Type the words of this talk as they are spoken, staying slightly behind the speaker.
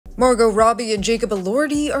Margot Robbie and Jacob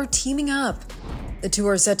Elordi are teaming up. The two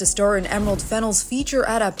are set to star in Emerald Fennell's feature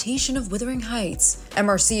adaptation of Wuthering Heights.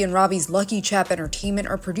 MRC and Robbie's LuckyChap Entertainment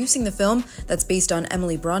are producing the film that's based on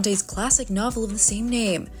Emily Brontë's classic novel of the same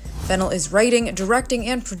name. Fennell is writing, directing,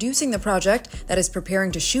 and producing the project that is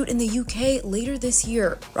preparing to shoot in the UK later this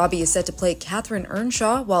year. Robbie is set to play Catherine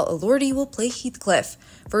Earnshaw, while Elordi will play Heathcliff.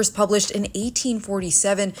 First published in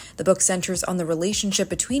 1847, the book centers on the relationship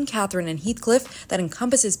between Catherine and Heathcliff that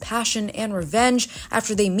encompasses passion and revenge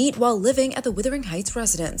after they meet while living at the Wuthering Heights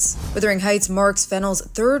residence. Wuthering Heights marks Fennell's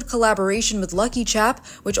third collaboration with LuckyChap,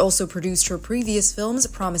 which also produced her previous films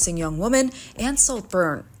Promising Young Woman and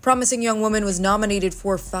Saltburn. Promising Young Woman was nominated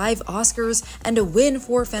for 5 Oscars and a win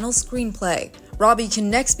for Fennell's screenplay. Robbie can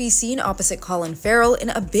next be seen opposite Colin Farrell in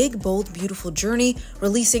A Big, Bold, Beautiful Journey,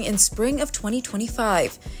 releasing in spring of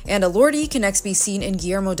 2025. And Elordi can next be seen in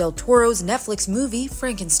Guillermo del Toro's Netflix movie,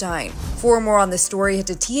 Frankenstein. For more on this story, head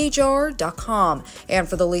to THR.com. And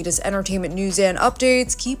for the latest entertainment news and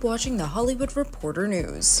updates, keep watching the Hollywood Reporter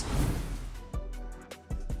News.